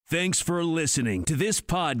Thanks for listening to this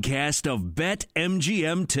podcast of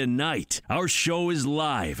BetMGM Tonight. Our show is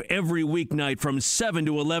live every weeknight from 7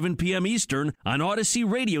 to 11 p.m. Eastern on Odyssey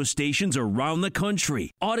radio stations around the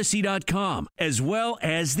country, Odyssey.com, as well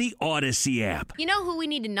as the Odyssey app. You know who we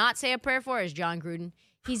need to not say a prayer for is John Gruden.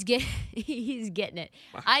 He's getting it.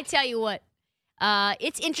 I tell you what,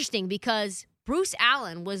 it's interesting because Bruce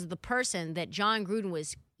Allen was the person that John Gruden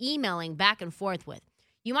was emailing back and forth with.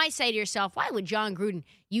 You might say to yourself, why would John Gruden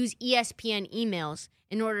use ESPN emails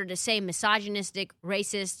in order to say misogynistic,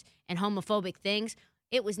 racist, and homophobic things?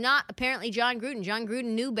 It was not apparently John Gruden. John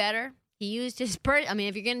Gruden knew better. He used his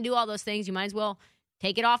if you're going to do all those things, you might as well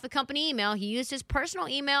take it off the company email. He used his personal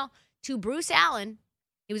email to Bruce Allen.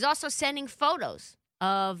 He was also sending photos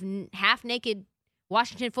of half-naked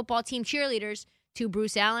Washington football team cheerleaders to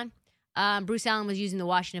Bruce Allen. Bruce Allen was using the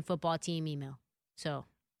Washington football team email. So,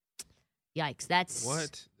 yikes!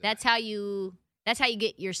 That's how you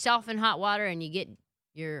get yourself in hot water and you get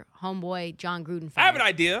your homeboy John Gruden fired. I have an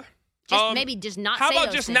idea. Maybe just not. How say about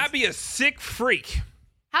those just things. not be a sick freak?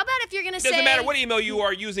 How about if you're gonna say? Doesn't matter what email you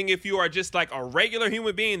are using. If you are just like a regular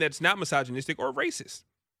human being that's not misogynistic or racist,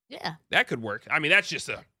 yeah, that could work. I mean, that's just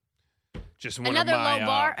one another of my, low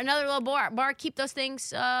bar. Another low bar. Keep those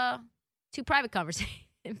things to private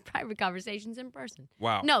conversations in person.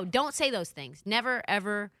 Wow. No, don't say those things. Never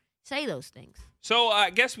ever say those things. So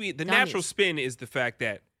I guess the Dummies. natural spin is the fact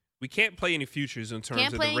that we can't play any futures in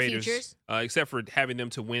terms of the Raiders, except for having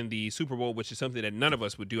them to win the Super Bowl, which is something that none of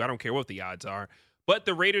us would do. I don't care what the odds are. But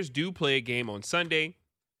the Raiders do play a game on Sunday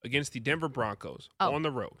against the Denver Broncos on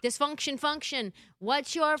the road. Dysfunction function.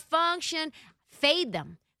 What's your function? Fade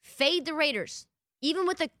them. Fade the Raiders. Even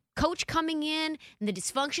with the coach coming in and the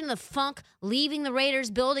dysfunction, the funk, leaving the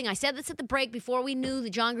Raiders building. I said this at the break before we knew that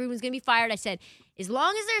John Gruden was going to be fired. I said, as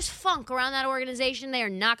long as there's funk around that organization, they are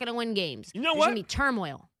not going to win games. You know There's what? going to be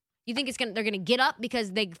turmoil. You think they're going to get up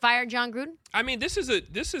because they fired John Gruden? I mean, this is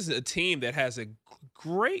a team that has a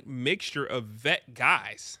great mixture of vet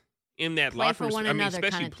guys in that locker room. I mean,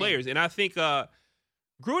 especially players. And I think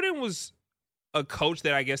Gruden was a coach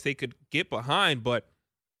that I guess they could get behind, but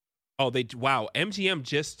MGM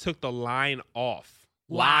just took the line off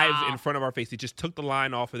live in front of our face. They just took the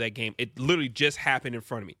line off of that game. It literally just happened in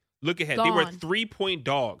front of me. Look ahead. Gone. They were 3-point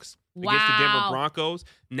dogs against the Denver Broncos.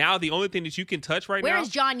 Now the only thing that you can touch right now. Where is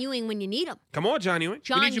John Ewing when you need him? Come on, John Ewing.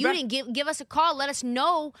 John Ewing, give us a call. Let us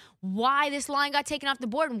know why this line got taken off the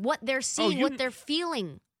board and what they're seeing, what they're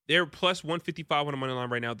feeling. They're plus 155 on the money line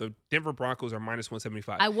right now. The Denver Broncos are minus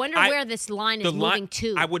 175. I wonder where this line is moving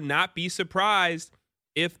to. I would not be surprised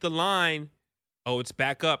if the line, it's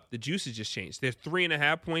back up. The juices just changed. They're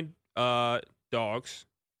 3.5-point dogs,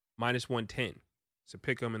 minus 110. So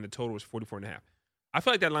pick them, and the total is 44.5. I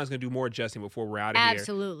feel like that line's going to do more adjusting before we're out of here.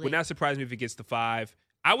 Absolutely. Would not surprise me if it gets to 5.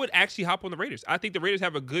 I would actually hop on the Raiders. I think the Raiders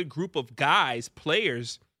have a good group of guys,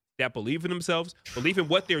 players that believe in themselves, believe in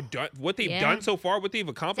what they've done so far, what they've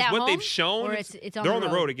accomplished, what they've shown. Or it's they're on the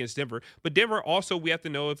road against Denver. But Denver also, we have to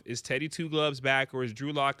know is Teddy Two Gloves back or is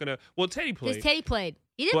Drew Lock going to – well, Teddy played. Because Teddy played.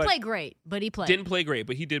 He didn't play great, but he played. Didn't play great,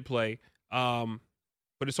 but he did play.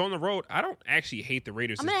 But it's on the road. I don't actually hate the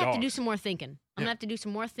Raiders as dogs. I'm going to have to do some more thinking. I'm going to have to do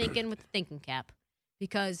some more thinking with the thinking cap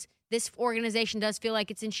because this organization does feel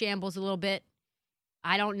like it's in shambles a little bit.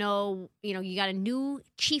 I don't know. You got a new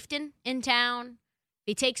chieftain in town.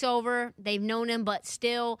 He takes over. They've known him, but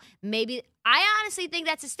still, maybe. I honestly think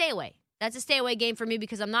that's a stay away. That's a stay away game for me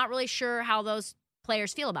because I'm not really sure how those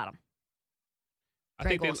players feel about him. I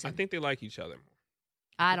think they like each other.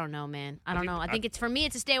 I don't know, man. I don't know. I think for me,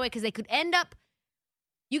 it's a stay away because they could end up.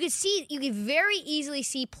 You could very easily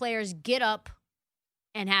see players get up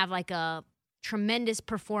and have like a tremendous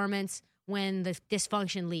performance when the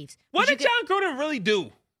dysfunction leaves. What did John Gruden really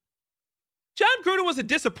do? John Gruden was a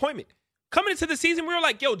disappointment. Coming into the season, we were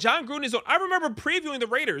like, yo, John Gruden is on. I remember previewing the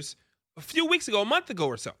Raiders a few weeks ago, a month ago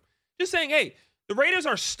or so. Just saying, hey, the Raiders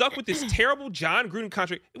are stuck with this terrible John Gruden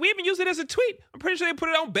contract. We even used it as a tweet. I'm pretty sure they put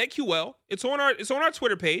it on BetQL. It's on our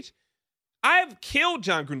Twitter page. I have killed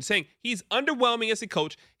John Gruden, saying he's underwhelming as a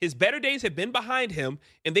coach. His better days have been behind him,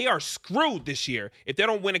 and they are screwed this year if they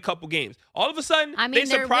don't win a couple games. All of a sudden, they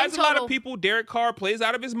surprise a lot of people. Derek Carr plays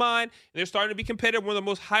out of his mind, and they're starting to be competitive, one of the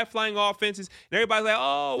most high-flying offenses. And everybody's like,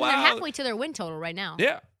 oh, wow. They're halfway to their win total right now.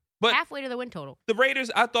 Yeah. But halfway to the win total. The Raiders,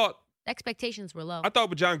 I thought. Expectations were low. I thought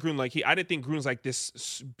with John Gruden, I didn't think Gruden's like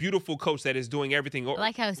this beautiful coach that is doing everything I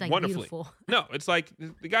like how it's like wonderfully. Beautiful. No, it's like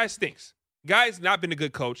the guy stinks. The guy's not been a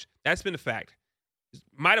good coach. That's been a fact.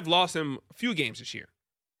 Might have lost him a few games this year.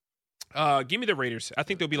 Give me the Raiders. I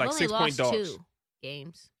think they'll be like 6-point dogs. 2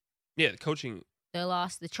 games. Yeah, the coaching. They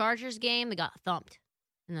lost the Chargers game. They got thumped.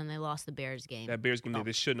 and then they lost the Bears game. That Bears game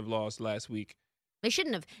they shouldn't have lost last week. They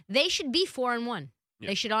shouldn't have. They should be 4-1. Yeah.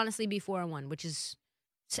 They should honestly be 4-1, which is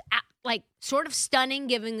like sort of stunning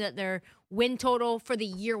given that their win total for the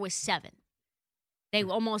year was 7. They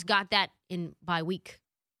almost got that by week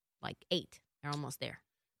like 8. They're almost there.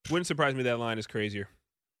 Wouldn't surprise me that line is crazier.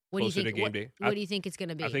 What do you Closer think? to game day. What do you think it's going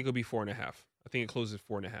to be? I think it'll be 4.5. I think it closes at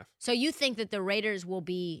 4.5. So you think that the Raiders will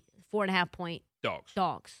be 4.5 point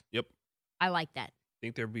dogs? Yep. I like that. I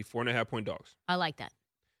think there'll be 4.5 point dogs. I like that.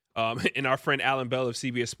 And our friend Alan Bell of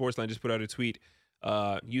CBS Sportsline just put out a tweet.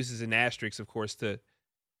 Uses an asterisk, of course, to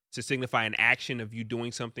signify an action of you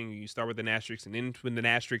doing something. You start with an asterisk, and then with an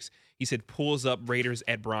asterisk, he said pulls up Raiders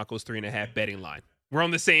at Broncos 3.5 betting line. We're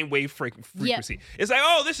on the same wave frequency. Yep. It's like,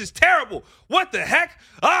 oh, this is terrible. What the heck?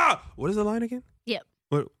 What is the line again? Yep.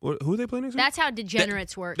 Who are they playing next week? That's how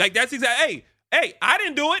degenerates work. Like, that's exactly. Hey, I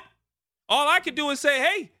didn't do it. All I could do is say,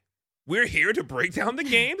 hey, we're here to break down the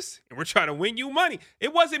games, and we're trying to win you money.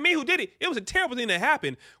 It wasn't me who did it. It was a terrible thing that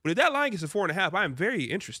happened. But if that line gets to 4.5, I am very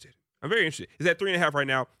interested. I'm very interested. It's at 3.5 right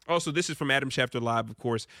now. Also, this is from Adam Schefter Live, of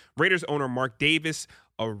course. Raiders owner Mark Davis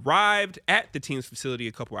arrived at the team's facility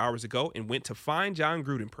a couple hours ago and went to find John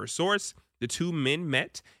Gruden. Per source, the two men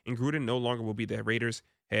met, and Gruden no longer will be the Raiders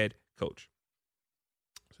head coach.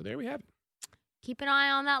 So there we have it. Keep an eye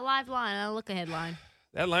on that live line, that look-ahead line.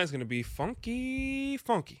 That line's going to be funky.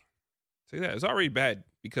 Say that. It's already bad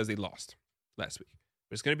because they lost last week.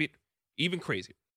 But it's going to be even crazier.